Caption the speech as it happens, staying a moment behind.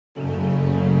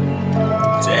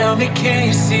me, can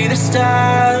you see the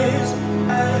stars?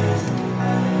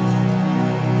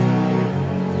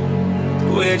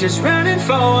 We're just running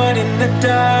forward in the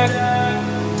dark.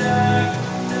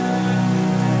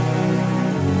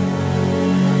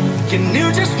 You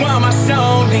knew just what my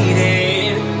soul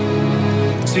needed.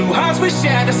 Two hearts, we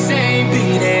share the same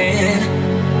beating.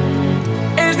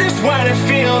 Is this what it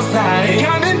feels like?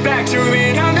 Coming back to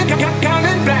real,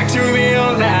 coming back to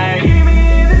real life. Keep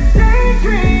me in the same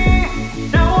dream.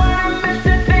 Know what I'm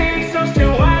missing, things so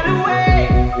still wide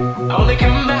awake. Only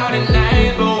come out at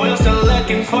night, but we're still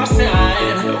looking for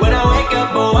sign. When I wake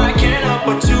up, oh, I can't help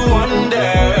but to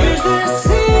wonder, is this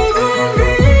even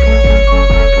real?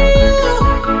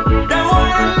 Know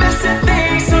what I'm missing,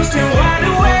 things so still wide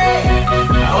awake.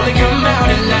 Only come out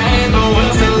at night, but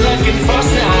we're still looking for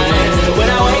signs. When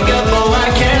I wake up, oh, I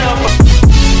can't help but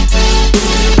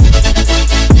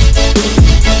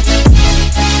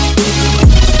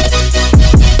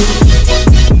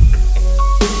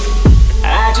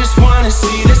I just wanna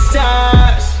see the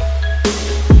stars.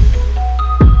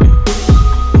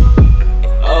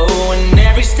 Oh, and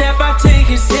every step I take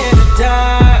is in the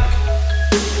dark.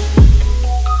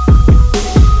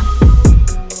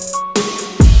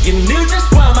 You knew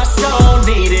just what my soul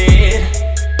needed.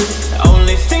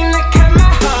 Only thing that kept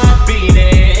my heart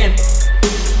beating.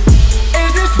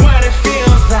 Is this what it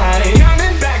feels like?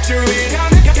 Coming back to real,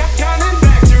 coming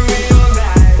back to real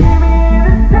life. Give me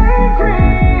the same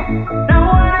dream. Know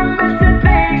what I'm missing,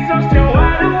 things so still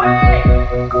wide awake.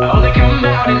 Only come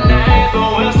out at night, but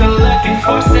we're still looking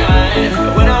for signs.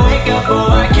 When I wake up, oh,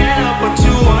 I can't help but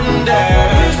to wonder,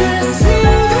 is this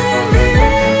even real?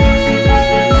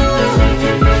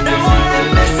 Know what I'm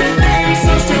missing, things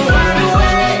so still wide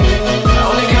awake.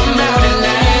 Only come out at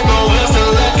night, but we're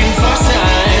still looking for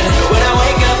signs. When I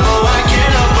wake up, oh, I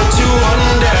can't help but to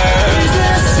wonder, is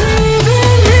this even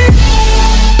real?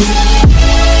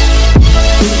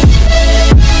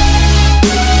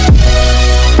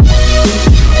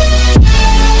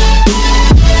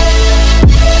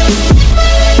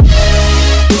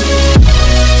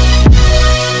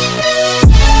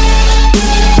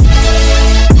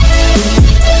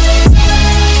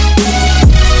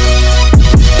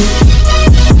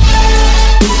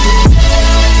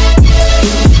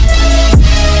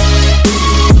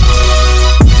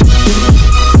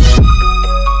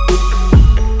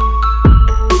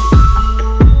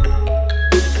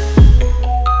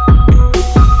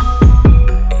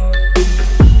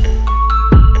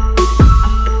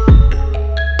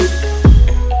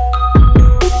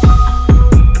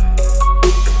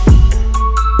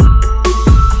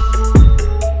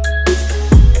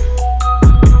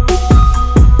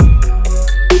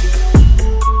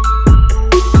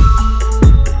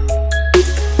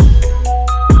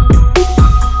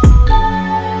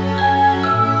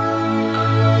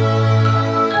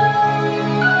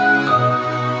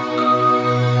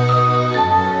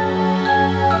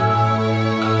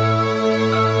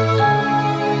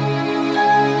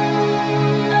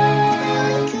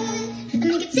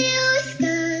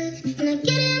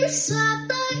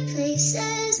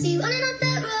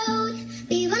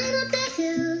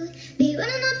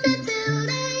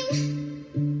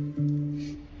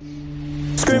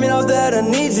 Screaming out that I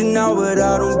need you now, but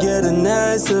I don't get an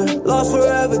answer. Lost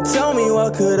forever, tell me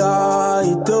what could I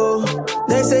do?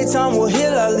 They say time will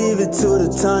heal, I leave it to the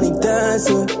tiny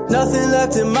dancer. Nothing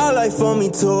left in my life for me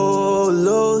to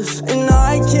lose, and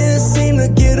I can't seem to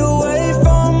get away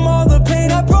from all the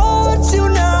pain I brought you.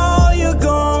 Now you're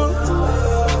gone,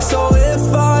 so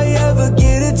if I ever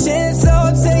get a chance,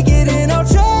 I'll take it and I'll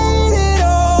trade it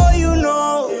all, you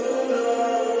know.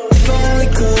 If I only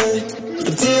could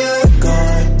deal with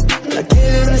God, I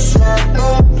give it a shot,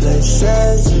 all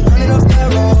places. Running up that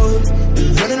road,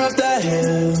 running up that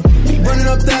hill, running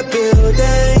up that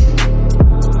building.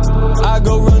 I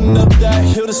go running up that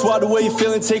hill to swat away your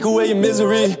feeling, take away your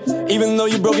misery. Even though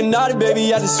you're broken hearted,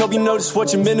 baby, I just hope you notice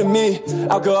what you meant to me.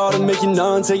 Alcohol to make you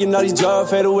numb, taking all these drugs,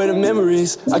 fade away the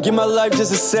memories. I give my life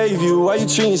just to save you, why you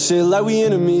treating shit like we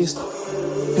enemies?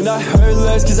 And I hurt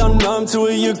less cause I'm numb to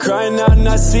it, you're crying out and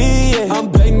I see it. I'm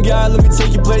begging God, let me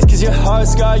take your place cause your heart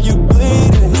scarred, you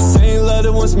bleeding. The same love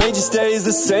that once made you stay is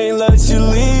the same love that you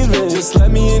leaving. Just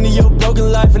let me into your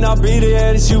broken life and I'll be the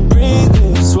air that you breathe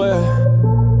in. Swear,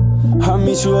 I'll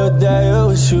meet you up there,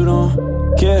 but you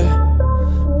don't care.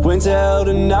 Went to hell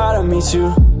tonight, I'll meet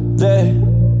you there.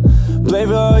 Blame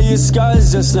for all your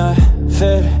scars, just not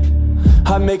fair.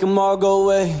 I make them all go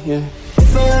away, yeah.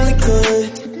 If I only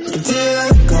could deal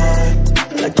with God,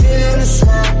 I give it a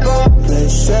shot, all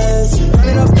places.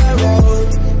 Running up that road,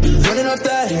 running up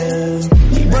that hill,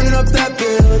 running up that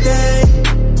building.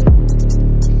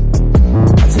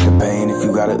 I take a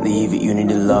leave it, you need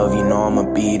to love. You know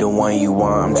I'ma be the one you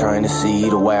want. I'm trying to see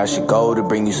the way I should go to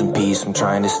bring you some peace. I'm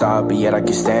trying to stop, but yet I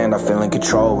can stand. I feel in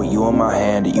control with you in my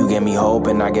hand. You gave me hope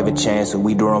and I gave a chance. So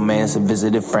we do romance and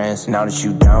visited France. Now that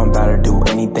you down, better do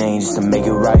anything just to make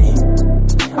it right.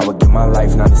 I would give my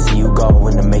life not to see you go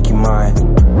and to make you mine.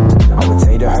 I would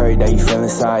take the hurt that you feel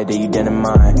inside that you didn't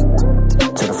mind,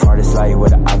 to the farthest light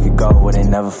where I could go, where they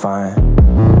never find.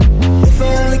 If I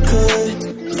only could,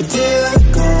 but dear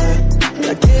God,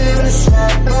 I give it a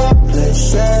shot, all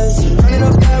places. Running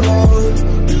up that road,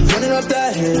 running up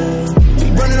that hill,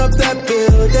 running up that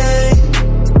building.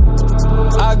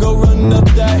 I go running up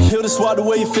that hill to swat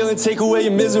away your feeling, take away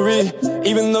your misery.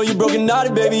 Even though you're broken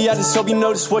hearted, baby, I just hope you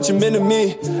notice what you meant to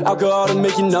me. Alcohol to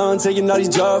make you numb, taking all these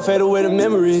drugs, fade away the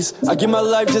memories. I give my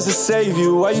life just to save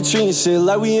you, why you treating shit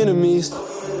like we enemies?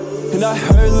 And I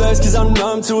hurt less cause I'm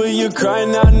numb to it, you're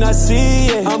crying out and I see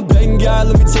it. I'm begging God,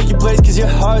 let me take your place cause your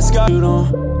heart's got. You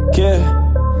don't care,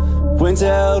 went to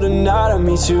hell tonight, I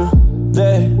meet you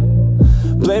there.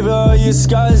 Blame for all your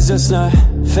scars, just not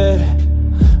fair.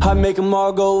 I make them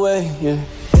all go away, yeah.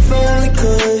 If I only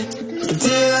could, but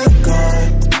dear God,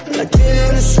 I give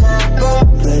it a shot, all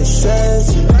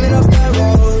places. Running up that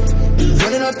road,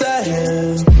 running up that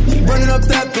hill, running up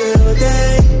that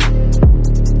building.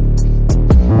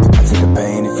 I take the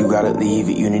pain, if you gotta leave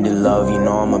it, you need to love. You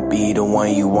know I'ma be the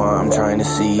one you want. I'm trying to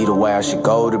see the way I should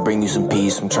go to bring you some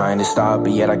peace. I'm trying to stop,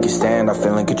 but yet I can stand. I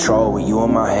feel in control with you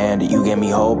in my hand. You gave me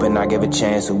hope and I gave a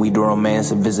chance. So we do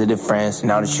romance and visited France.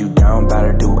 Now that you down,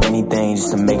 better do anything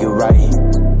just to make it right.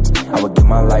 I would give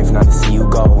my life not to see you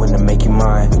go and to make you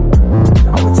mine.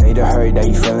 I would take the hurt that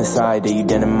you feel inside that you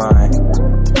didn't mind,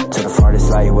 to the farthest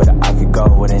light where I could go,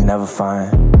 where they never find.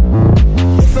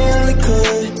 If I only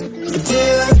could, but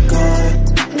dear God,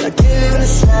 I give it a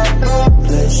shot, all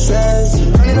places.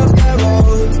 Running up that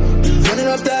road, running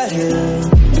up that hill,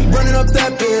 running up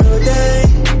that building.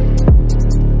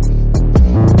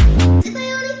 If I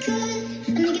only could,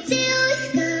 I make it feel it's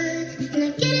good, and I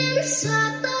get in the sun.